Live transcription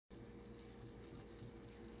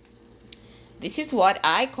This is what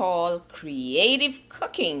I call creative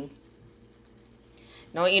cooking.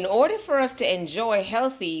 Now, in order for us to enjoy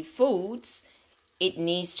healthy foods, it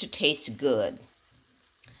needs to taste good.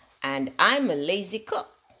 And I'm a lazy cook.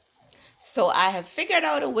 So I have figured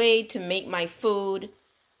out a way to make my food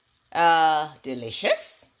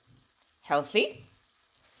delicious, healthy,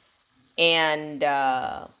 and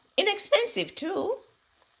inexpensive too.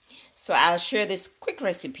 So I'll share this quick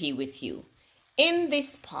recipe with you. In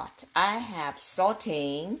this pot, I have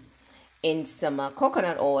sauteing in some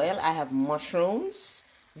coconut oil. I have mushrooms,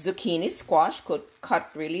 zucchini, squash cut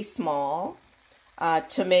really small,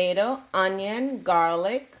 tomato, onion,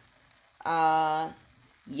 garlic,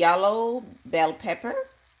 yellow bell pepper,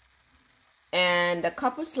 and a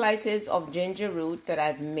couple slices of ginger root that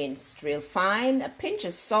I've minced real fine, a pinch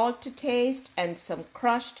of salt to taste, and some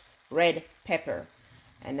crushed red pepper.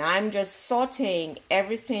 And I'm just sauteing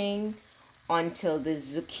everything until the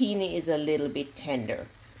zucchini is a little bit tender.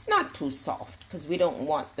 Not too soft, because we don't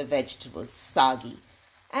want the vegetables soggy.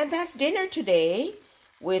 And that's dinner today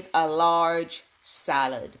with a large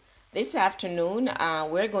salad. This afternoon,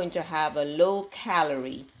 we're going to have a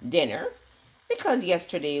low-calorie dinner because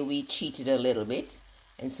yesterday we cheated a little bit.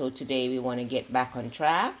 And so today we want to get back on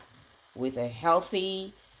track with a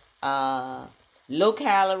healthy,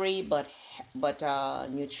 low-calorie but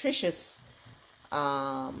nutritious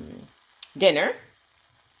dinner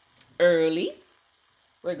early.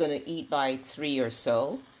 We're going to eat by 3 or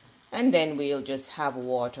so, and then we'll just have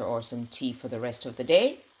water or some tea for the rest of the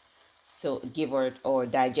day. So give our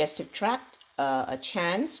digestive tract a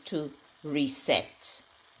chance to reset.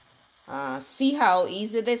 See how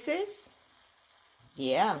easy this is?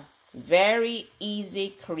 Yeah, very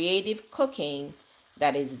easy, creative cooking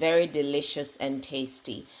that is very delicious and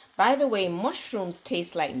tasty. By the way, mushrooms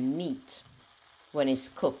taste like meat when it's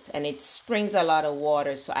cooked, and it springs a lot of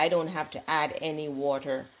water, so I don't have to add any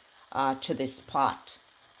water to this pot.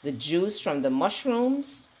 The juice from the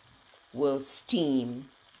mushrooms will steam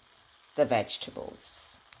the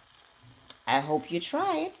vegetables. I hope you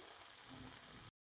try it.